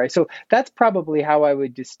relationship with Christ. So that's probably how I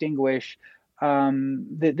would distinguish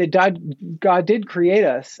that God did create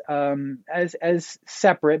us as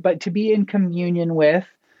separate, but to be in communion with,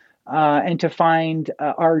 and to find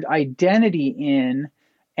our identity in,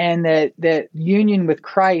 and that union with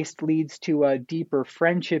Christ leads to a deeper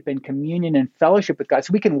friendship and communion and fellowship with God.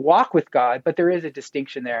 So we can walk with God, but there is a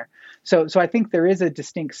distinction there. So I think there is a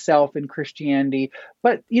distinct self in Christianity.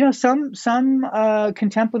 But some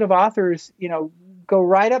contemplative authors go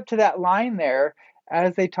right up to that line there,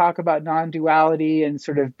 as they talk about non-duality and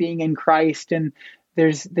sort of being in Christ, and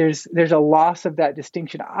there's a loss of that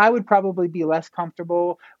distinction. I would probably be less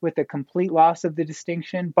comfortable with a complete loss of the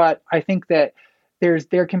distinction, but I think that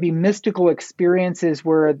there can be mystical experiences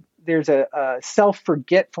where there's a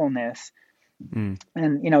self-forgetfulness,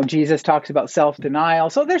 and Jesus talks about self-denial.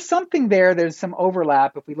 So there's something there. There's some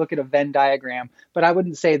overlap if we look at a Venn diagram, but I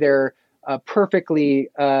wouldn't say they're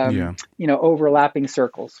perfectly overlapping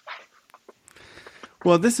circles.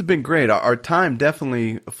 Well, this has been great. Our time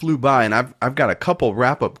definitely flew by, and I've got a couple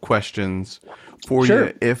wrap-up questions for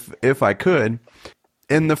you, if I could.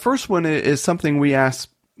 And the first one is something we ask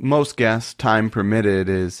most guests, time permitted,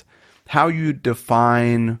 is how you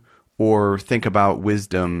define or think about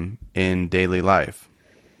wisdom in daily life.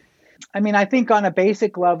 I mean, I think on a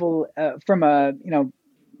basic level, from a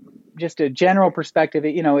just a general perspective,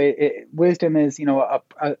 wisdom is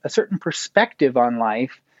a certain perspective on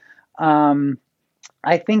life.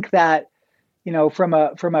 I think that, from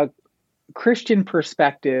a Christian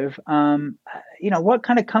perspective, what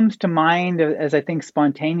kind of comes to mind as I think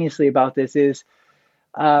spontaneously about this is,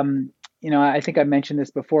 I think I mentioned this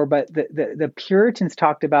before, but the Puritans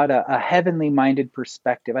talked about a heavenly minded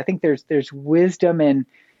perspective. I think there's wisdom in,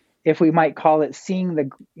 if we might call it,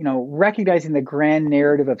 seeing recognizing the grand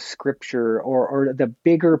narrative of Scripture, or the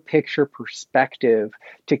bigger picture perspective,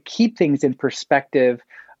 to keep things in perspective.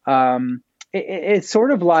 It's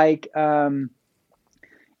sort of like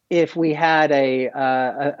if we had a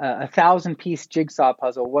 1,000-piece jigsaw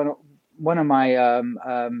puzzle. One of my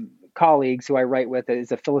colleagues who I write with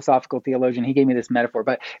is a philosophical theologian. He gave me this metaphor.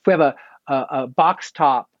 But if we have a box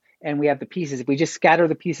top and we have the pieces, if we just scatter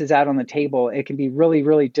the pieces out on the table, it can be really,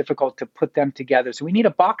 really difficult to put them together. So we need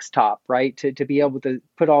a box top, right, to be able to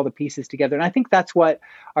put all the pieces together. And I think that's what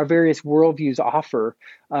our various worldviews offer.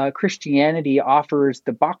 Christianity offers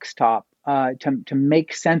the box top. To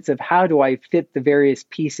make sense of how do I fit the various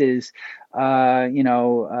pieces, my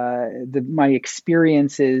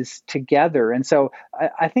experiences together. And so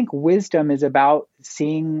I think wisdom is about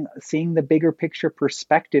seeing the bigger picture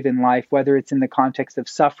perspective in life, whether it's in the context of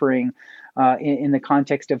suffering, in the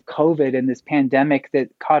context of COVID and this pandemic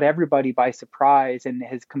that caught everybody by surprise and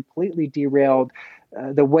has completely derailed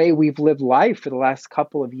the way we've lived life for the last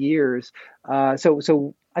couple of years.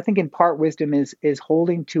 So I think in part wisdom is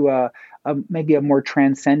holding to maybe a more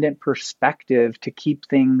transcendent perspective to keep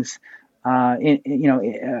things in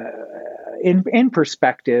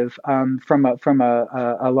perspective from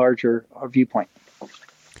a larger viewpoint.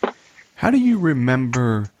 How do you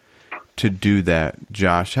remember to do that,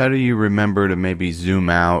 Josh? How do you remember to maybe zoom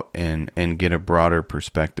out and get a broader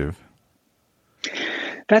perspective?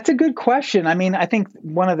 That's a good question. I mean, I think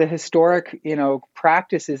one of the historic,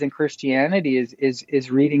 practices in Christianity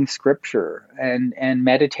is reading Scripture and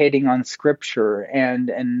meditating on Scripture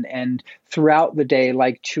and throughout the day,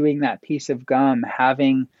 like chewing that piece of gum,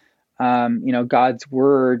 having God's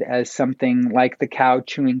Word as something like the cow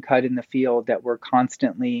chewing cud in the field that we're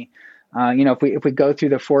constantly. If we go through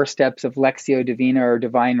the 4 steps of Lectio Divina, or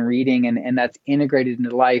divine reading, and that's integrated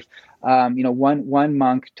into life, one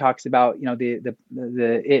monk talks about the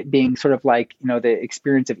it being sort of like the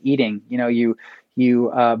experience of eating. You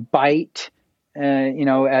bite,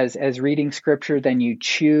 as reading Scripture, then you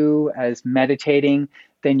chew as meditating,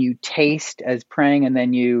 then you taste as praying, and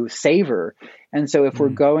then you savor. And so if we're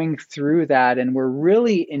going through that and we're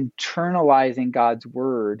really internalizing God's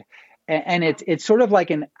word, and it's sort of like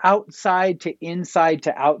an outside to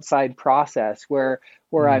outside process where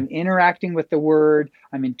I'm interacting with the word,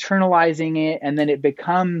 I'm internalizing it, and then it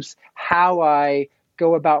becomes how I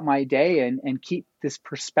go about my day and keep this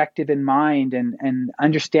perspective in mind and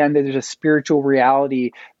understand that there's a spiritual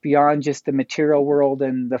reality beyond just the material world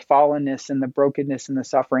and the fallenness and the brokenness and the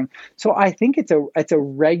suffering. So I think it's a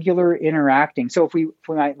regular interacting. So if we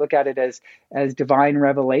might look at it as divine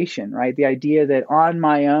revelation, right? The idea that on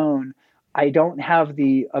my own, I don't have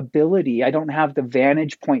the ability, I don't have the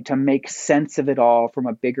vantage point to make sense of it all from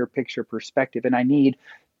a bigger picture perspective. And I need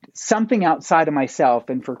something outside of myself.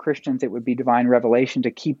 And for Christians, it would be divine revelation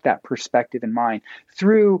to keep that perspective in mind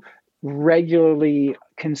through regularly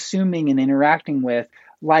consuming and interacting with,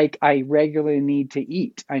 like I regularly need to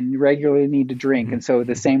eat, I regularly need to drink. And so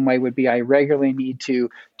the same way would be I regularly need to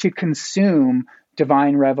consume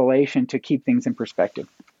divine revelation to keep things in perspective.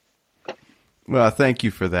 Well, thank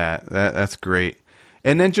you for that. That's great.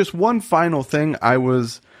 And then just one final thing. I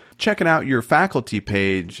was checking out your faculty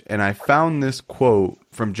page, and I found this quote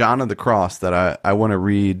from John of the Cross that I want to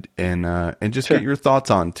read and just get your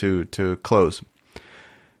thoughts on to close.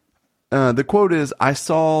 The quote is, "I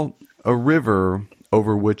saw a river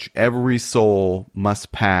over which every soul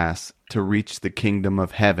must pass to reach the kingdom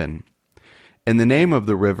of heaven, and the name of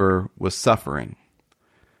the river was suffering.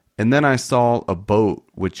 And then I saw a boat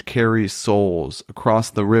which carries souls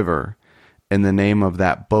across the river, and the name of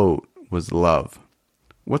that boat was love."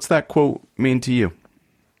 What's that quote mean to you?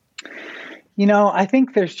 I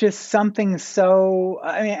think there's just something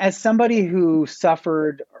as somebody who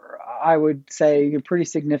suffered, I would say pretty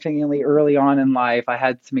significantly early on in life, I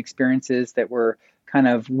had some experiences that were kind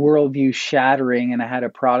of worldview shattering, and I had a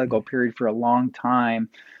prodigal period for a long time.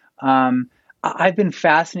 I've been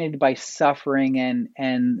fascinated by suffering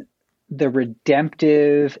and the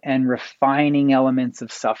redemptive and refining elements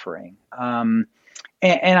of suffering. And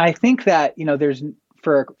I think that,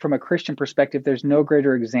 from a Christian perspective, there's no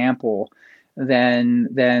greater example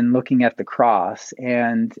than looking at the cross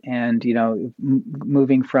and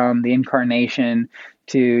moving from the incarnation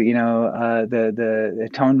to the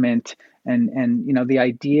atonement and the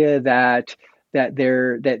idea that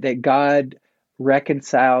God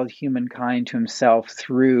reconciled humankind to himself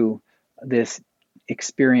through this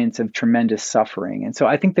experience of tremendous suffering. And so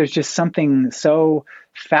I think there's just something so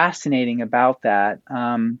fascinating about that.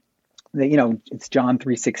 It's John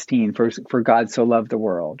 3:16, for God so loved the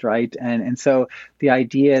world, right? And so the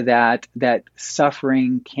idea that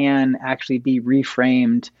suffering can actually be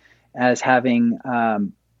reframed as having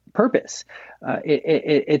purpose.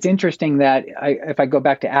 It's interesting that if I go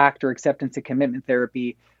back to ACT, or acceptance and commitment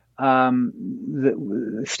therapy,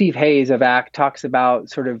 Steve Hayes of ACT talks about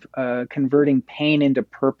sort of converting pain into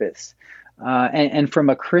purpose. And from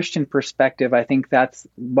a Christian perspective, I think that's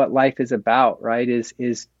what life is about, right? Is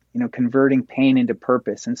converting pain into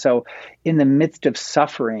purpose. And so in the midst of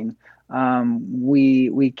suffering,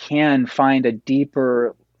 we can find a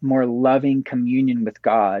deeper, more loving communion with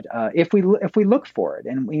God if we look for it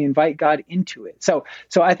and we invite God into it. So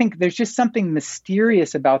I think there's just something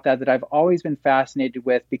mysterious about that I've always been fascinated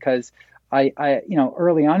with, because I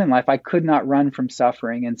early on in life, I could not run from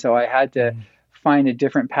suffering. And so I had to find a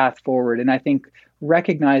different path forward. And I think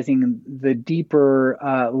recognizing the deeper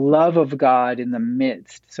love of God in the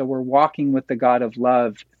midst. So we're walking with the God of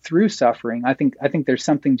love through suffering. I think there's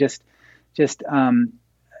something just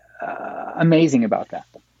amazing about that.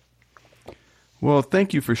 Well,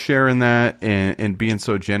 thank you for sharing that and being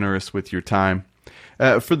so generous with your time.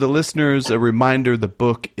 For the listeners, a reminder, the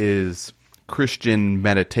book is Christian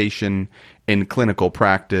Meditation in Clinical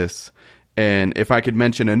Practice. And if I could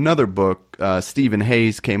mention another book, Stephen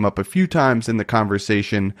Hayes came up a few times in the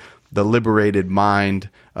conversation, The Liberated Mind.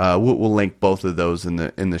 We'll link both of those in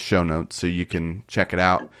the show notes so you can check it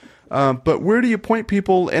out. But where do you point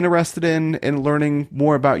people interested in learning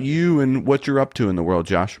more about you and what you're up to in the world,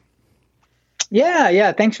 Josh?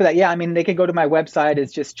 Yeah. Thanks for that. Yeah. I mean, they can go to my website.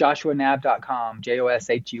 It's just joshuanabb.com,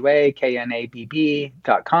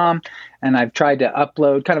 joshuakabb.com. And I've tried to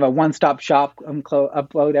upload kind of a one-stop shop,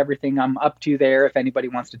 upload everything I'm up to there if anybody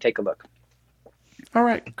wants to take a look. All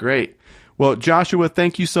right. Great. Well, Joshua,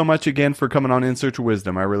 thank you so much again for coming on In Search of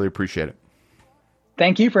Wisdom. I really appreciate it.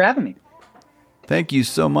 Thank you for having me. Thank you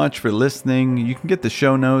so much for listening. You can get the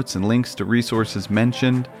show notes and links to resources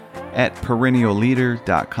mentioned at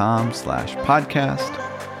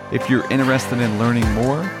perennialleader.com/podcast. If you're interested in learning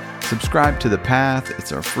more, subscribe to The Path.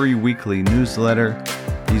 It's our free weekly newsletter.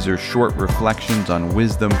 These are short reflections on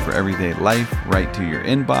wisdom for everyday life right to your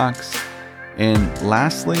inbox. And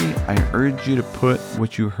lastly, I urge you to put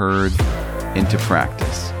what you heard into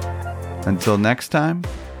practice. Until next time,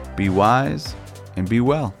 be wise and be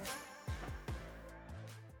well.